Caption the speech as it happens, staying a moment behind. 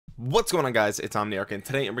What's going on, guys? It's Omniarch, and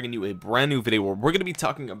today I'm bringing you a brand new video where we're going to be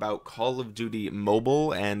talking about Call of Duty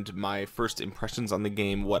Mobile and my first impressions on the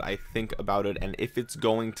game, what I think about it, and if it's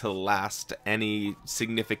going to last any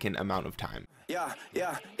significant amount of time. Yeah.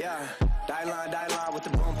 Die line with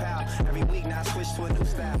the boom pow. Every week now switch to a new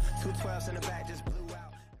style. 212s in the back just blew out.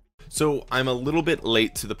 So I'm a little bit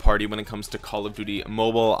late to the party when it comes to Call of Duty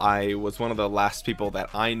Mobile. I was one of the last people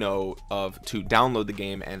that I know of to download the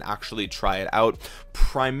game and actually try it out,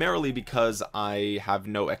 primarily because I had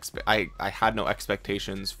no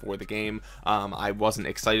expectations for the game. I wasn't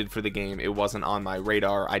excited for the game. It wasn't on my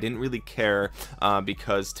radar. I didn't really care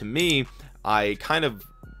because to me, I kind of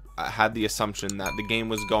had the assumption that the game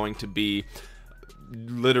was going to be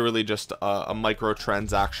literally just a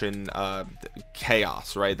microtransaction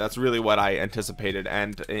chaos, right? That's really what I anticipated,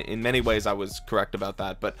 and in many ways I was correct about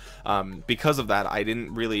that. But because of that, I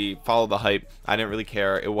didn't really follow the hype. I didn't really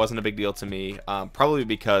care. It wasn't a big deal to me, probably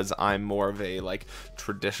because I'm more of a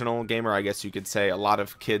traditional gamer, I guess you could say. A lot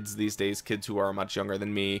of kids these days, kids who are much younger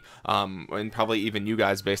than me, and probably even you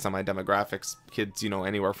guys based on my demographics, kids, you know,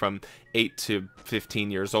 anywhere from 8 to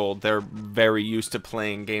 15 years old, they're very used to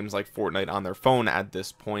playing games like Fortnite on their phone at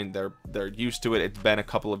this point. They're used to it. It's been a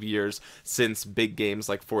couple of years since big games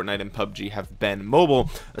like Fortnite and PUBG have been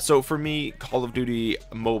mobile. So for me, Call of Duty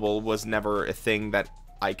Mobile was never a thing that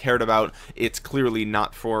I cared about. It's clearly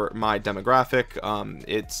not for my demographic.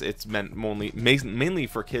 It's meant mainly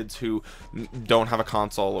for kids who don't have a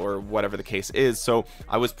console or whatever the case is. So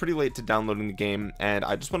I was pretty late to downloading the game, and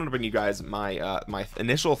I just wanted to bring you guys my my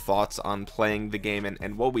initial thoughts on playing the game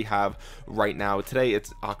and what we have right now. Today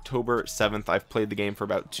it's October 7th. I've played the game for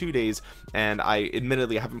about 2 days, and I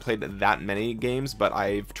admittedly haven't played that many games, but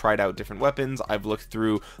I've tried out different weapons. I've looked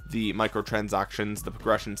through the microtransactions, the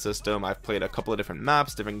progression system. I've played a couple of different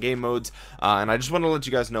maps, different game modes, and I just want to let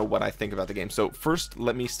you guys know what I think about the game. So first,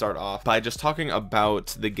 let me start off by just talking about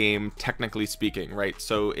the game technically speaking, right?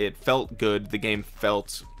 So it felt good. The game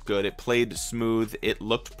felt good. It played smooth. It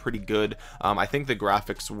looked pretty good. I think the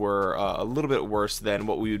graphics were a little bit worse than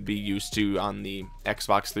what we would be used to on the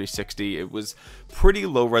Xbox 360. It was pretty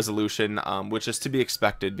low resolution, which is to be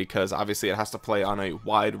expected because obviously it has to play on a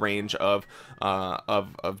wide range of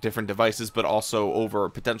different devices, but also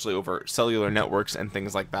potentially over cellular networks and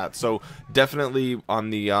things like that. So definitely on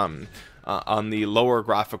the lower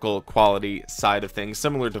graphical quality side of things,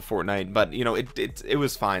 similar to Fortnite, but you know, it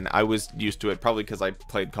was fine. I was used to it, probably because I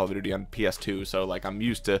played Call of Duty on PS2, so I'm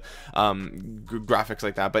used to graphics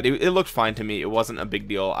like that. But it looked fine to me. It wasn't a big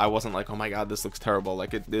deal. I wasn't like, oh my god, this looks terrible.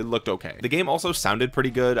 It looked okay. The game also sounded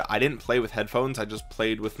pretty good. I didn't play with headphones. I just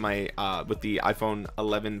played with my with the iPhone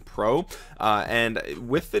 11 Pro, and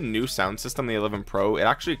with the new sound system, the 11 Pro,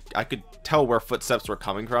 I could tell where footsteps were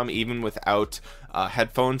coming from even without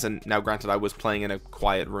headphones. And now granted, I was playing in a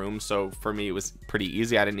quiet room, so for me it was pretty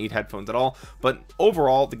easy. I didn't need headphones at all, but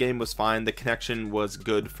overall the game was fine. The connection was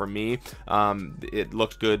good for me. It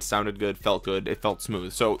looked good, sounded good, felt good, it felt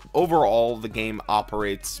smooth. So overall the game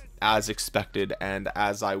operates as expected and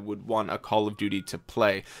as I would want a Call of Duty to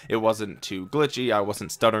play. It wasn't too glitchy. I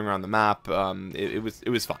wasn't stuttering around the map. It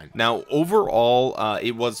was fine. Now overall,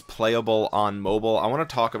 it was playable on mobile. I want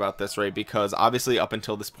to talk about this, right, because obviously up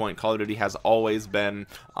until this point, Call of Duty has always been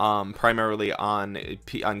primarily on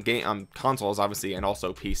consoles, obviously, and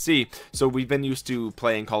also PC. So we've been used to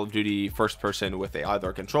playing Call of Duty first person with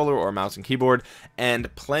either a controller or a mouse and keyboard,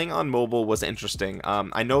 and playing on mobile was interesting.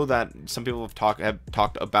 I know that some people have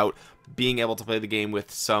talked about being able to play the game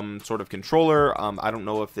with some sort of controller. I don't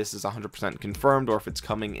know if this is 100% confirmed or if it's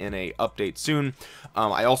coming in a update soon.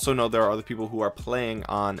 I also know there are other people who are playing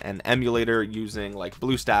on an emulator using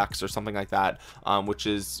BlueStacks or something like that, which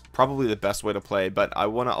is probably the best way to play, but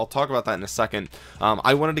I'll talk about that in a second.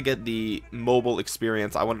 I wanted to get the mobile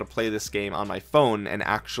experience. I wanted to play this game on my phone and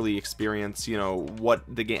actually experience, you know,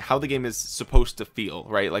 how the game is supposed to feel,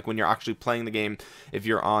 right? Like when you're actually playing the game, if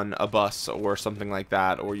you're on a bus or something like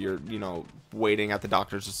that, or you're, you know, waiting at the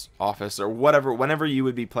doctor's office or whatever, whenever you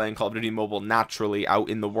would be playing Call of Duty Mobile naturally out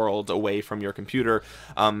in the world away from your computer,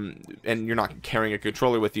 and you're not carrying a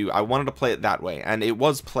controller with you. I wanted to play it that way, and it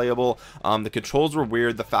was playable. The controls were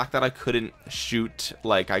weird. The fact that I couldn't shoot,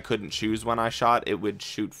 I couldn't choose when I shot, it would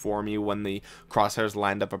shoot for me when the crosshairs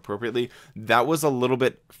lined up appropriately. That was a little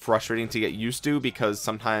bit frustrating to get used to, because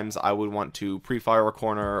sometimes I would want to pre-fire a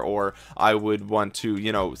corner, or I would want to,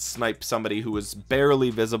 you know, snipe somebody who was barely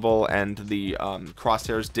visible and the the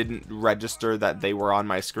crosshairs didn't register that they were on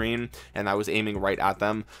my screen and I was aiming right at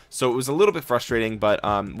them. So it was a little bit frustrating, but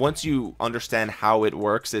once you understand how it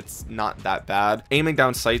works, it's not that bad. Aiming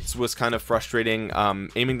down sights was kind of frustrating.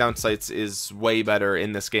 Aiming down sights is way better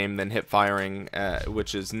in this game than hip firing,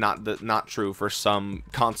 which is not true for some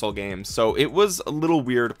console games. So it was a little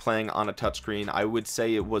weird playing on a touchscreen. I would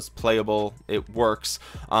say it was playable, it works,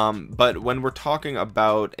 but when we're talking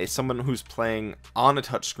about someone who's playing on a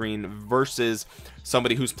touchscreen versus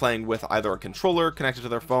somebody who's playing with either a controller connected to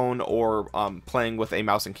their phone or playing with a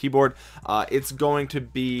mouse and keyboard, it's going to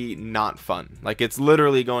be not fun. Like, it's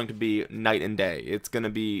literally going to be night and day. It's going to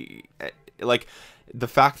be like, the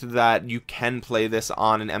fact that you can play this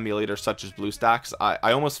on an emulator such as BlueStacks,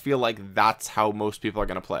 I almost feel like that's how most people are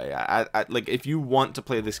going to play. Like, if you want to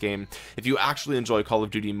play this game, if you actually enjoy Call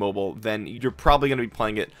of Duty Mobile, then you're probably going to be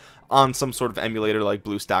playing it on some sort of emulator like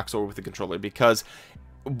BlueStacks or with a controller, because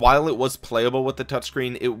while it was playable with the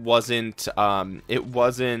touchscreen, it wasn't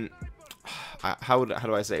how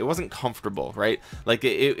do I say, it wasn't comfortable, right? Like,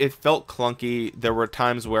 it felt clunky. There were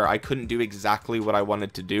times where I couldn't do exactly what I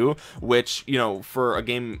wanted to do, which, you know, for a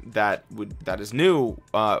game that is new,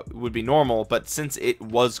 would be normal. But since it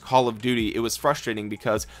was Call of Duty, it was frustrating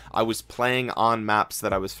because I was playing on maps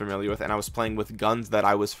that I was familiar with, and I was playing with guns that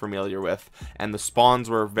I was familiar with, and the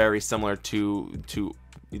spawns were very similar to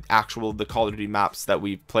the Call of Duty maps that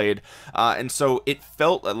we've played, and so it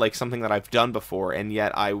felt like something that I've done before, and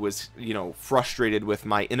yet I was, you know, frustrated with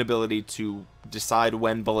my inability to decide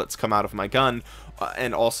when bullets come out of my gun,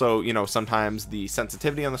 and also, you know, sometimes the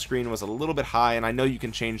sensitivity on the screen was a little bit high, and I know you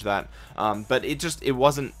can change that, but it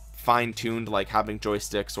wasn't fine-tuned like having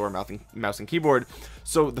joysticks or mouse and keyboard.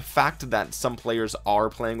 So the fact that some players are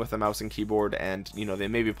playing with a mouse and keyboard, and, you know, they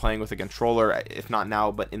may be playing with a controller, if not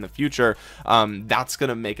now but in the future, that's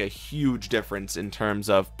gonna make a huge difference in terms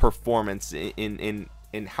of performance in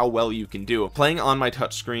how well you can do. Playing on my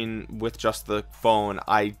touchscreen with just the phone,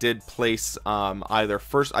 I did place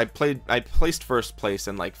I placed first place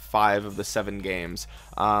in like 5 of the 7 games,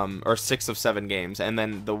 or 6 of 7 games, and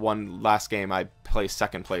then the one last game I placed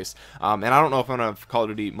second place. And I don't know if I'm gonna have Call of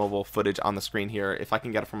Duty Mobile footage on the screen here. If I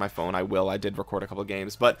can get it from my phone, I will. I did record a couple of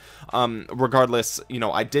games, but regardless, you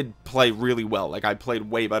know, I did play really well. Like, I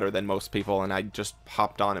played way better than most people, and I just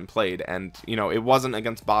hopped on and played, and, you know, it wasn't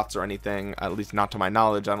against bots or anything, at least not to my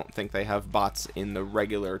knowledge. I don't think they have bots in the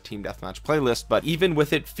regular team deathmatch playlist, but even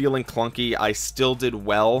with it feeling clunky, I still did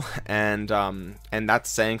well, and that's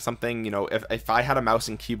saying something. You know, if I had a mouse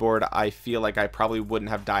and keyboard, I feel like I probably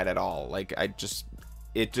wouldn't have died at all. Like,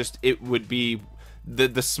 it would be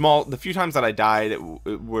the few times that I died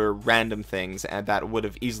were random things, and that would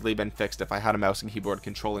have easily been fixed if I had a mouse and keyboard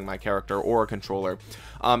controlling my character or a controller.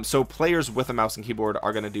 So players with a mouse and keyboard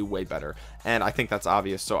are going to do way better, and I think that's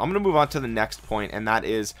obvious. So I'm going to move on to the next point, and that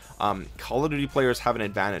is Call of Duty players have an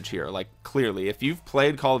advantage here. Like, clearly, if you've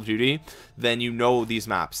played Call of Duty, then you know these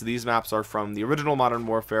maps. These maps are from the original Modern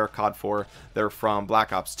Warfare, COD 4. They're from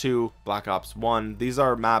Black Ops 2, Black Ops 1. These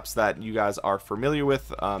are maps that you guys are familiar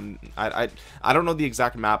with. I don't know the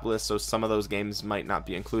exact map list, so some of those games might not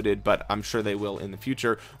be included, but I'm sure they will in the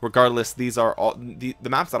future. Regardless, these are all the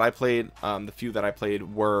maps that I played. The few that I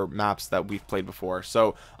played were maps that we've played before.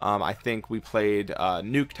 So I think we played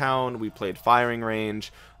Nuketown, we played Firing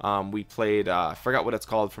Range, we played I forgot what it's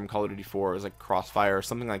called from Call of Duty 4. It was like Crossfire or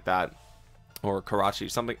something like that, or Karachi,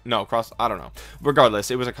 something. No, I don't know.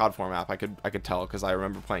 Regardless, it was a COD 4 map. I could tell because I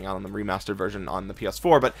remember playing on the remastered version on the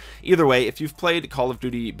PS4. But either way, if you've played Call of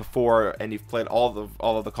Duty before and you've played all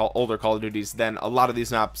of the older Call of Duties, then a lot of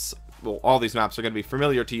these maps, well, all these maps are going to be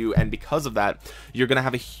familiar to you, and because of that, you're going to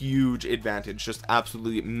have a huge advantage, just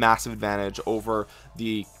absolutely massive advantage over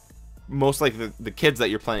most like the kids that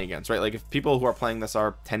you're playing against, right? Like, if people who are playing this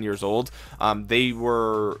are 10 years old, they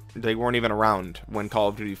weren't even around when Call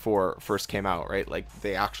of Duty 4 first came out, right? Like,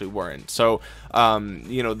 they actually weren't. So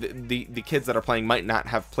you know, the kids that are playing might not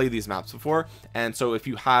have played these maps before, and so if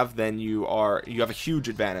you have, then you have a huge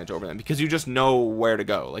advantage over them because you just know where to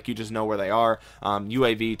go. Like, you just know where they are.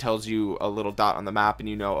 UAV tells you a little dot on the map, and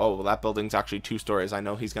you know, oh, well, that building's actually 2 stories. I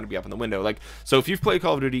know he's going to be up in the window. Like, so if you've played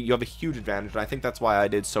Call of Duty, you have a huge advantage, and I think that's why I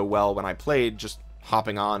did so well when I played, just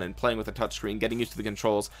hopping on and playing with a touchscreen, getting used to the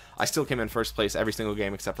controls. I still came in first place every single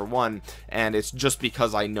game except for one, and it's just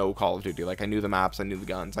because I know Call of Duty. Like, I knew the maps, I knew the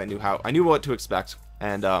guns, I knew what to expect,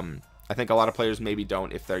 and I think a lot of players maybe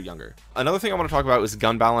don't if they're younger. Another thing I want to talk about is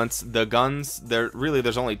gun balance. The guns,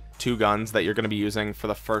 there's only 2 guns that you're going to be using for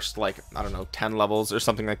the first, like, I don't know, 10 levels or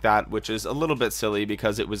something like that, which is a little bit silly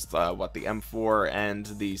because it was what, the M4 and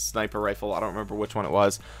the sniper rifle. I don't remember which one it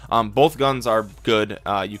was. Both guns are good.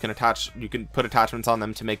 You can put attachments on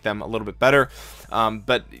them to make them a little bit better.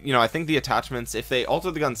 But you know, I think the attachments, if they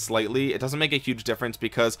alter the gun slightly, it doesn't make a huge difference,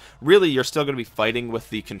 because really you're still going to be fighting with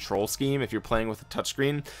the control scheme. If you're playing with a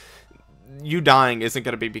touchscreen, you dying isn't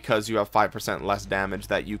going to be because you have 5% less damage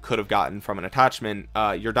that you could have gotten from an attachment.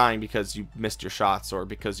 You're dying because you missed your shots, or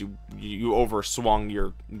because you overswung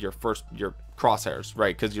your crosshairs,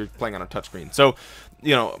 right? Because you're playing on a touchscreen. So,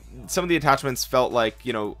 you know, some of the attachments felt like,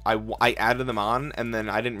 you know, I added them on, and then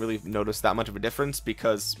I didn't really notice that much of a difference,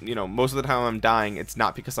 because, you know, most of the time I'm dying, it's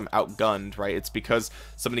not because I'm outgunned, right? It's because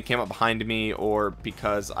somebody came up behind me, or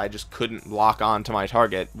because I just couldn't lock on to my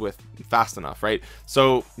target fast enough, right?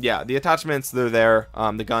 So yeah, the attachments, they're there.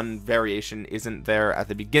 The gun variation isn't there at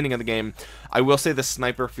the beginning of the game. I will say the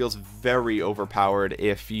sniper feels very overpowered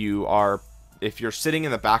if you're sitting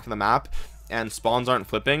in the back of the map and spawns aren't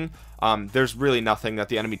flipping. There's really nothing that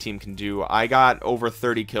the enemy team can do. I got over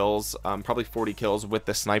 30 kills, probably 40 kills with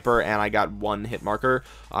the sniper, and I got 1 hit marker.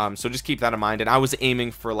 So just keep that in mind. And I was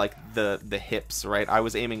aiming for like the hips, right? I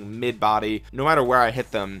was aiming mid body. No matter where I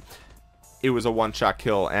hit them, it was a 1-shot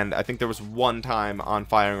kill. And I think there was one time on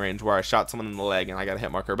firing range where I shot someone in the leg and I got a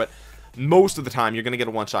hit marker. But most of the time you're going to get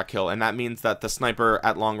a 1-shot kill, and that means that the sniper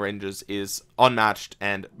at long ranges is unmatched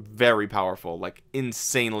and very powerful, like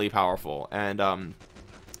insanely powerful. And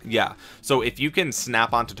yeah, so if you can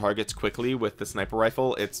snap onto targets quickly with the sniper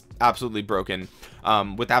rifle, it's absolutely broken.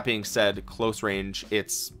 With that being said, close range,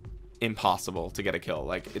 it's impossible to get a kill.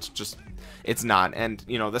 Like, it's not. And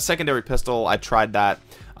you know, the secondary pistol, I tried that.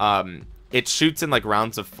 It shoots in like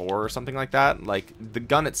rounds of 4 or something like that. Like, the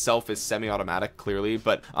gun itself is semi-automatic, clearly,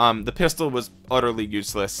 but the pistol was utterly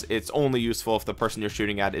useless. It's only useful if the person you're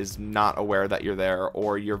shooting at is not aware that you're there,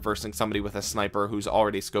 or you're versing somebody with a sniper who's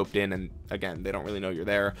already scoped in, and again, they don't really know you're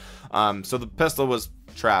there. So the pistol was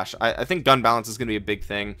trash. I think gun balance is going to be a big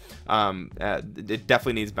thing. It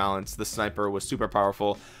definitely needs balance. The sniper was super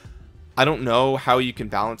powerful. I don't know how you can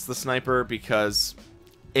balance the sniper, because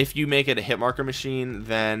if you make it a hit marker machine,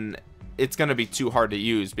 then it's going to be too hard to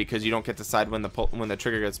use, because you don't get to decide when the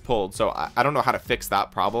trigger gets pulled. So I don't know how to fix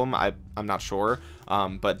that problem. I'm not sure.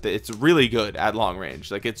 But it's really good at long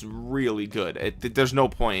range. Like, it's really good. There's no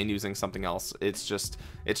point in using something else. It's just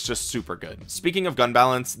super good. Speaking of gun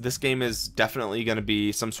balance, this game is definitely going to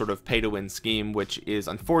be some sort of pay-to-win scheme, which is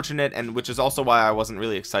unfortunate, and which is also why I wasn't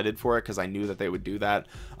really excited for it, because I knew that they would do that.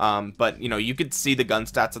 But you know, you could see the gun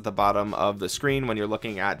stats at the bottom of the screen when you're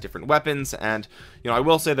looking at different weapons, and you know, I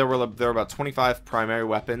will say there were about 25 primary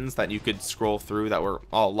weapons that you could scroll through that were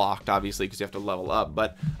all locked, obviously, because you have to level up.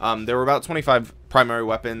 But there were about 25 primary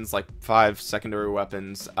weapons, like 5 secondary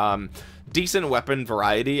weapons. Decent weapon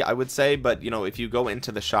variety, I would say, but you know, if you go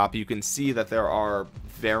into the shop, you can see that there are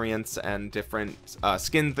variants and different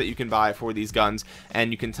skins that you can buy for these guns,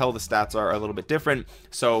 and you can tell the stats are a little bit different.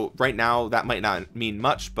 So right now that might not mean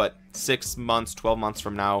much, but 6 months, 12 months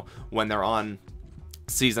from now, when they're on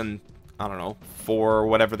season, I don't know, 4 or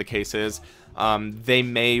whatever the case is, they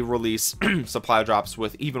may release supply drops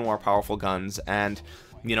with even more powerful guns. And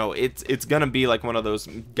you know, it's gonna be like one of those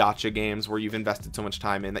gotcha games where you've invested so much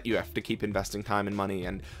time in that you have to keep investing time and money.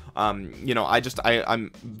 And you know,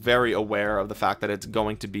 I'm very aware of the fact that it's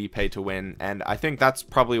going to be pay to win, and I think that's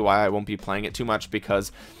probably why I won't be playing it too much,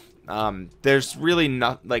 because there's really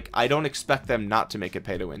not, like, I don't expect them not to make it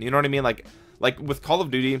pay to win. You know what I mean? Like with Call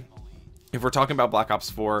of Duty, if we're talking about Black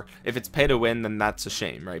Ops 4, if it's pay to win, then that's a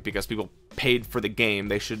shame, right? Because people paid for the game,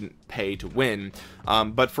 they shouldn't pay to win.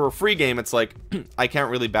 But for a free game, it's like, I can't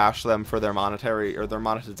really bash them for their monetary or their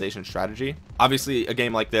monetization strategy. Obviously, a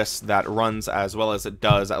game like this that runs as well as it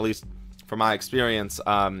does, at least from my experience,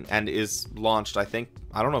 and is launched, I think,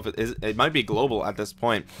 I don't know if it is, it might be global at this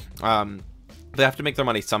point. They have to make their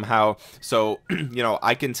money somehow. So, you know,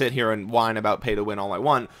 I can sit here and whine about pay to win all I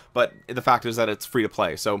want, but the fact is that it's free to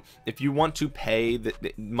play. So if you want to pay the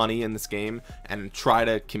money in this game and try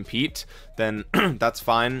to compete, then that's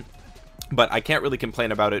fine. But I can't really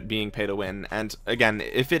complain about it being pay to win. And again,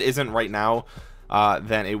 if it isn't right now,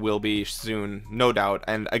 then it will be soon, no doubt.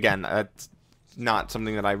 And again, it's not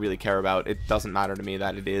something that I really care about. It doesn't matter to me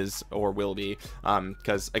that it is or will be,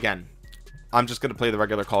 because again, I'm just going to play the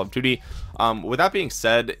regular Call of Duty. With that being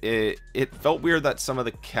said, it felt weird that some of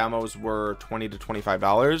the camos were $20 to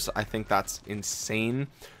 $25. I think that's insane.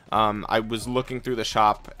 I was looking through the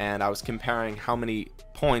shop and I was comparing how many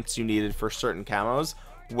points you needed for certain camos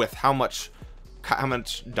with how much how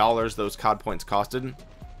much dollars those COD points costed,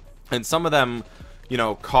 and some of them, you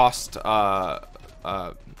know, cost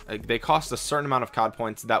they cost a certain amount of COD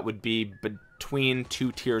points that would be between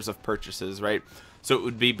 2 tiers of purchases, right? So it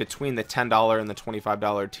would be between the $10 and the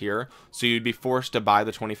 $25 tier. So you'd be forced to buy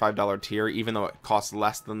the $25 tier, even though it costs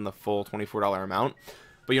less than the full $24 amount.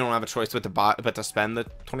 But you don't have a choice but to spend the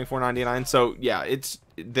 $24.99. So yeah,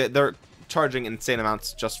 they're charging insane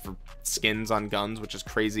amounts just for skins on guns, which is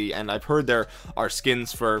crazy. And I've heard there are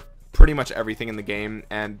skins for pretty much everything in the game,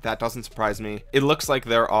 and that doesn't surprise me. It looks like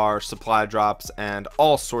there are supply drops and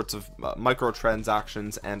all sorts of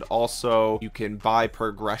microtransactions, and also you can buy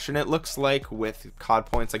progression, it looks like, with COD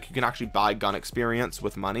points. Like, you can actually buy gun experience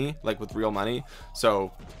with money, like with real money.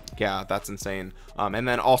 So yeah, that's insane. And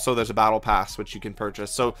then also there's a battle pass which you can purchase.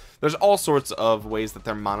 So there's all sorts of ways that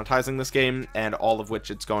they're monetizing this game, and all of which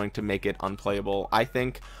it's going to make it unplayable, I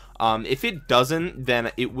think. If it doesn't, then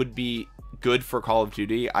it would be good for Call of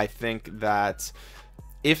Duty. I think that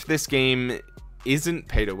if this game isn't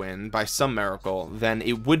pay to win by some miracle, then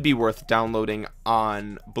it would be worth downloading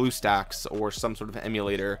on BlueStacks or some sort of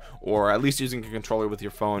emulator, or at least using a controller with your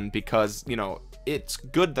phone, because, you know, it's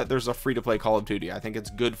good that there's a free-to-play Call of Duty. I think it's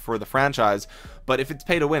good for the franchise, but if it's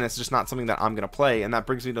pay to win, it's just not something that I'm gonna play. And that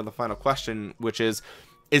brings me to the final question, which is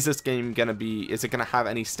this game gonna be, is it gonna have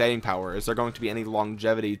any staying power? Is there going to be any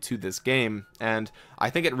longevity to this game? And I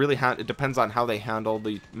think it really it depends on how they handle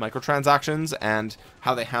the microtransactions and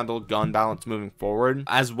how they handle gun balance moving forward,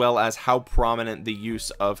 as well as how prominent the use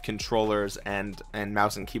of controllers and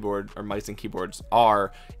mouse and keyboard, or mice and keyboards,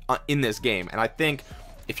 are in this game. And I think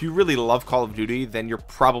if you really love Call of Duty, then you're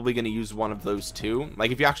probably going to use one of those two.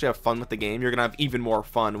 Like, if you actually have fun with the game, you're going to have even more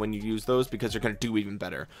fun when you use those, because you're going to do even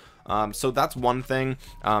better. So that's one thing.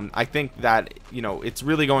 I think that, you know, it's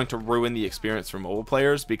really going to ruin the experience for mobile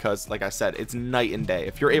players, because, like I said, it's night and day.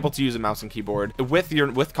 If you're able to use a mouse and keyboard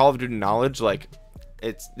with Call of Duty knowledge, like,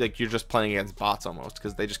 it's like you're just playing against bots almost,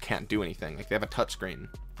 because they just can't do anything. Like, they have a touchscreen.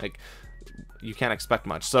 Like, you can't expect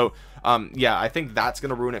much. So yeah, I think that's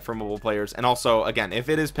gonna ruin it for mobile players. And also, again, if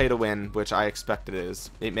it is pay to win, which I expect it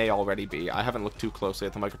is, it may already be, I haven't looked too closely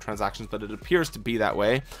at the microtransactions, but it appears to be that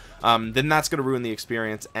way, then that's gonna ruin the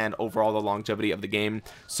experience and overall the longevity of the game.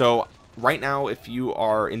 So right now, if you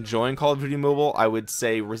are enjoying Call of Duty Mobile, I would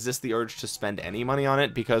say resist the urge to spend any money on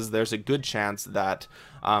it, because there's a good chance that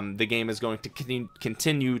the game is going to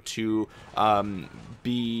continue to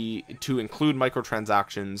include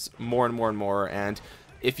microtransactions more and more and more. And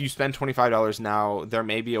if you spend $25 now, there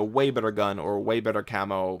may be a way better gun or a way better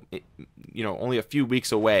camo, you know, only a few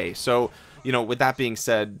weeks away. So, you know, with that being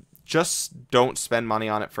said, just don't spend money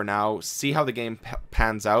on it for now. See how the game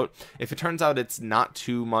pans out. If it turns out it's not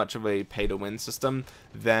too much of a pay to win system,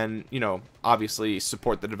 then, you know, obviously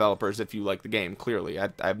support the developers if you like the game. Clearly, I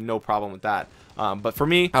have no problem with that. But for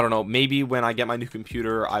me, I don't know, maybe when I get my new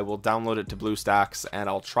computer, I will download it to BlueStacks and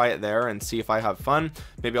I'll try it there and see if I have fun.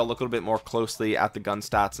 Maybe I'll look a little bit more closely at the gun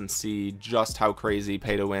stats and see just how crazy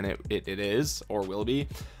pay to win it is, or will be.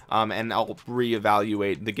 And I'll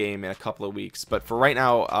reevaluate the game in a couple of weeks. But for right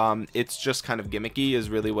now, it's just kind of gimmicky is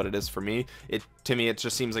really what it is for me. To me, it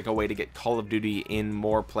just seems like a way to get Call of Duty in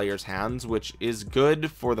more players' hands, which is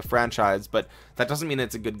good for the franchise, but that doesn't mean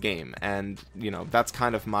it's a good game. And, you know, that's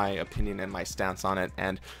kind of my opinion and my stance on it.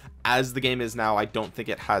 And as the game is now, I don't think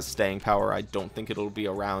it has staying power. I don't think it'll be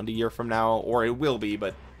around a year from now, or it will be,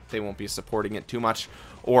 but they won't be supporting it too much,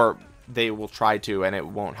 or they will try to, and it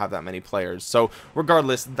won't have that many players. So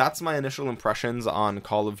regardless, that's my initial impressions on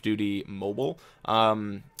Call of Duty Mobile.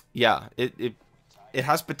 Yeah, it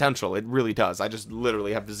has potential. It really does. I just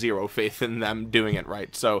literally have zero faith in them doing it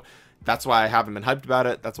right. So that's why I haven't been hyped about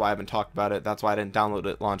it. That's why I haven't talked about it. That's why I didn't download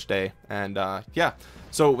it launch day. And yeah,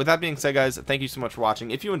 so with that being said, guys, thank you so much for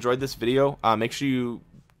watching. If you enjoyed this video, make sure you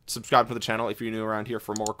subscribe to the channel if you're new around here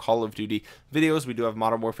for more Call of Duty videos. We do have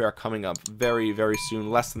Modern Warfare coming up very, very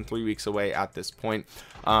soon, less than 3 weeks away at this point.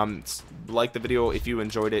 Like the video if you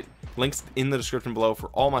enjoyed it. Links in the description below for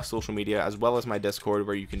all my social media, as well as my Discord,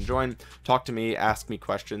 where you can join, talk to me, ask me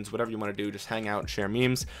questions, whatever you want to do. Just hang out, share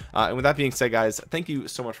memes. And with that being said, guys, thank you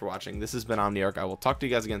so much for watching. This has been Omniarch. I will talk to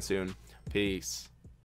you guys again soon. Peace.